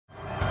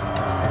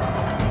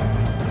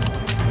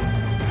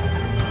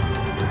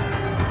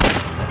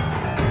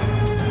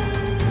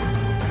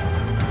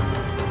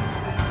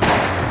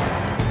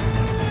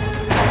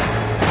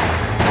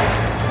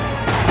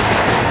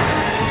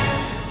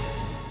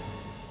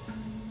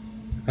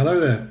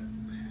Hello there,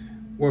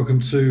 welcome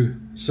to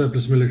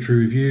Surplus Military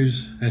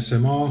Reviews,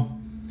 SMR.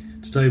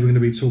 Today we're going to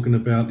be talking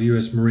about the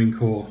US Marine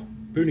Corps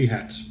boonie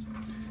hats.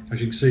 As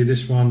you can see,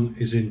 this one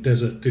is in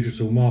Desert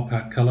Digital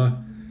MARPAT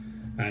colour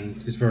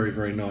and it's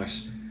very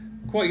nice.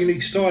 Quite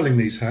unique styling,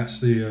 these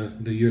hats, the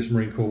US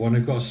Marine Corps one.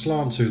 They've got a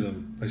slant to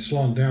them, they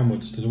slant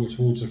downwards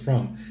towards the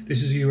front.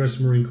 This is a US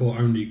Marine Corps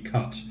only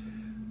cut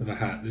of a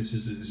hat. This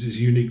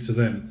is unique to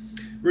them.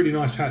 Really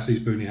nice hats, these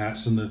boonie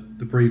hats, and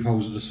the breathe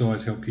holes at the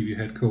sides help keep your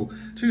head cool.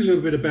 Tell you a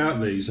little bit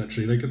about these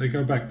actually. They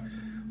go back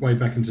way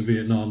back into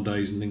Vietnam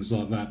days and things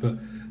like that, but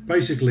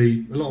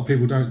basically a lot of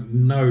people don't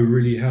know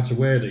really how to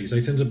wear these.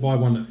 They tend to buy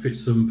one that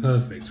fits them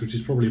perfect, which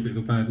is probably a bit of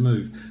a bad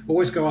move.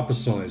 Always go up a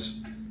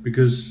size,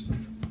 because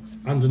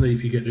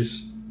underneath you get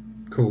this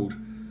cord,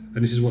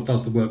 and this is what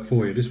does the work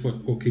for you. This is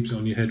what keeps it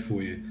on your head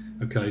for you.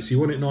 Okay, so you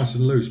want it nice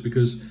and loose,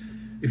 because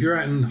if you're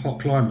out in hot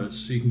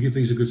climates, you can give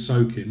these a good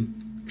soak in,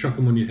 chuck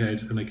them on your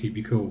head and they keep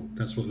you cool.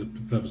 That's what the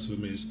purpose of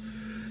them is.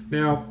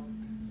 Now,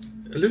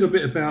 a little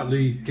bit about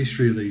the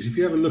history of these. If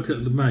you have a look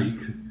at the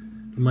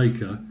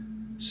maker,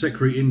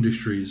 Secretary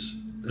Industries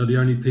are the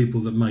only people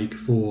that make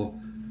for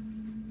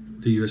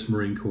the US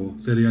Marine Corps.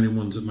 They're the only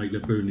ones that make their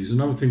boonies.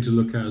 Another thing to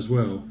look at as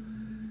well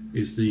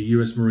is the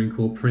US Marine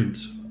Corps print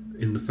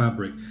in the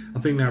fabric. I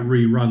think that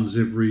reruns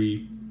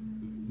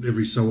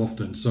every so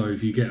often, so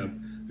if you get a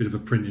bit of a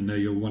print in there,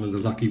 you're one of the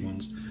lucky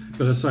ones.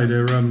 But as I say,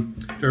 they're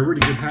a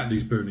really good hat,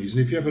 these boonies. And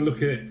if you have a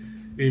look at it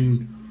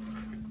in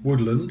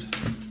woodland,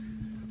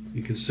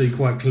 you can see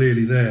quite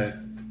clearly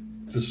there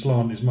the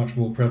slant is much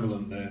more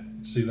prevalent there.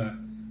 See that,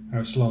 how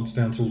it slants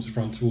down towards the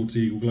front, towards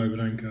the eagle globe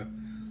and anchor.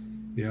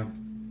 Yeah.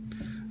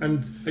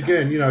 And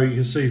again, you know, you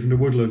can see from the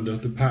woodland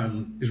the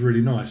pattern is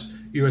really nice.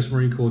 US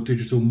Marine Corps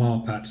Digital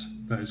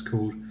MARPAT, that is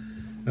called.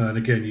 And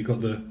again, you've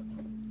got the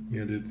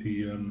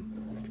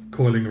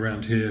coiling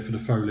around here for the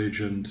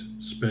foliage and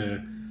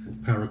spare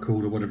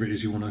paracord or whatever it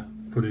is you want to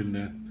put in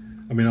there.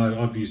 I mean,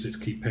 I've used it to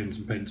keep pens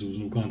and pencils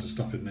and all kinds of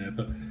stuff in there.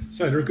 But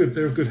so they're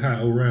a good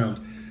hat all round.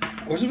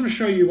 I was going to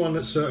show you one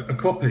that's a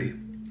copy,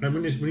 and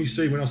when you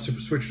see when I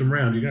switch them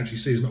around, you can actually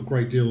see there's not a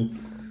great deal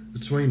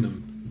between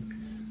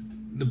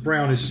them. The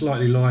brown is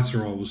slightly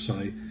lighter, I will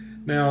say.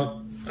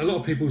 Now, a lot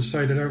of people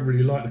say they don't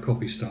really like the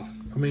copy stuff.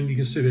 I mean, you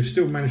can see they've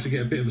still managed to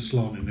get a bit of a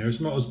slant in there. It's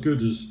not as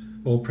good as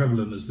or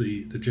prevalent as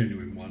the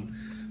genuine one.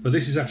 But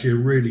this is actually a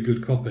really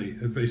good copy.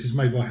 This is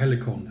made by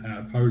Helicon out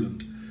of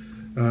Poland.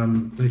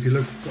 And if you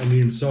look on the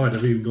inside,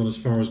 I've even gone as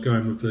far as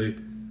going with the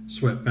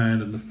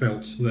sweatband and the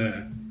felt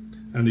there.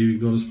 And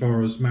even gone as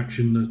far as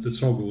matching the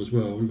toggle as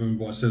well.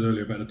 Remember what I said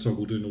earlier about the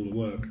toggle doing all the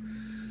work.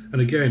 And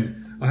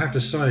again, I have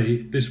to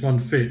say, this one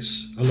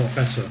fits a lot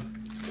better.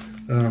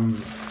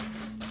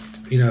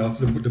 You know,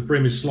 the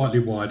brim is slightly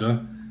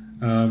wider,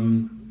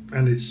 and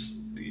it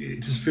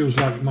just feels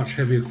like much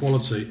heavier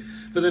quality.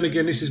 But then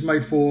again, this is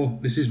made for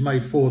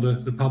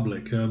the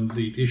public.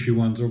 The issue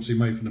ones are obviously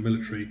made for the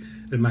military.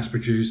 They're mass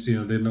produced. You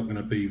know, they're not going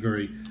to be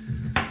very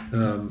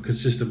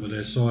consistent with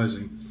their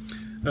sizing.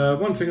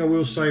 One thing I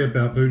will say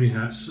about boonie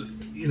hats,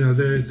 you know,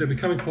 they're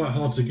becoming quite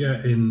hard to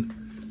get in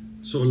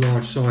sort of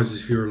large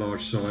sizes if you're a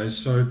large size.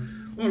 So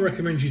what I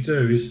recommend you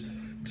do is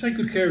take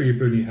good care of your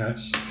boonie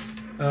hats.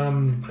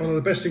 One of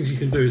the best things you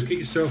can do is get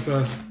yourself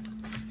a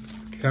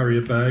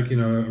carrier bag. You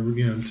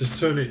know, just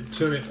turn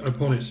it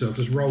upon itself,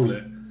 just roll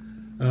it.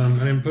 And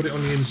then put it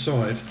on the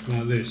inside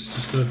like this,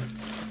 just to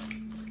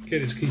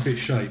get it to keep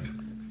its shape.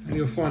 And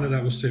you'll find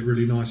that will sit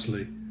really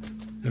nicely.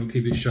 It will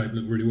keep its shape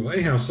look really well.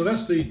 Anyhow, so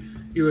that's the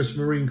US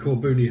Marine Corps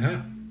boonie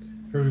hat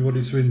for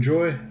everybody to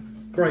enjoy.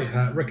 Great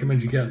hat,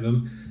 recommend you get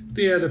them.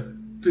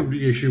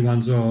 The issue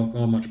ones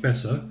are much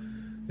better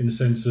in the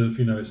sense of,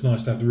 you know, it's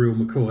nice to have the real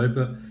McCoy,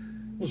 but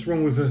what's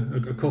wrong with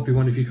a copy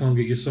one if you can't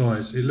get your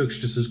size? It looks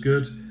just as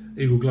good.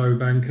 Eagle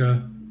globe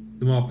anchor,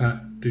 the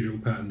MARPAT digital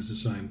pattern is the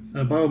same.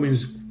 By all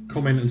means,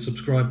 comment and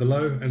subscribe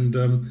below, and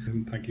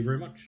thank you very much.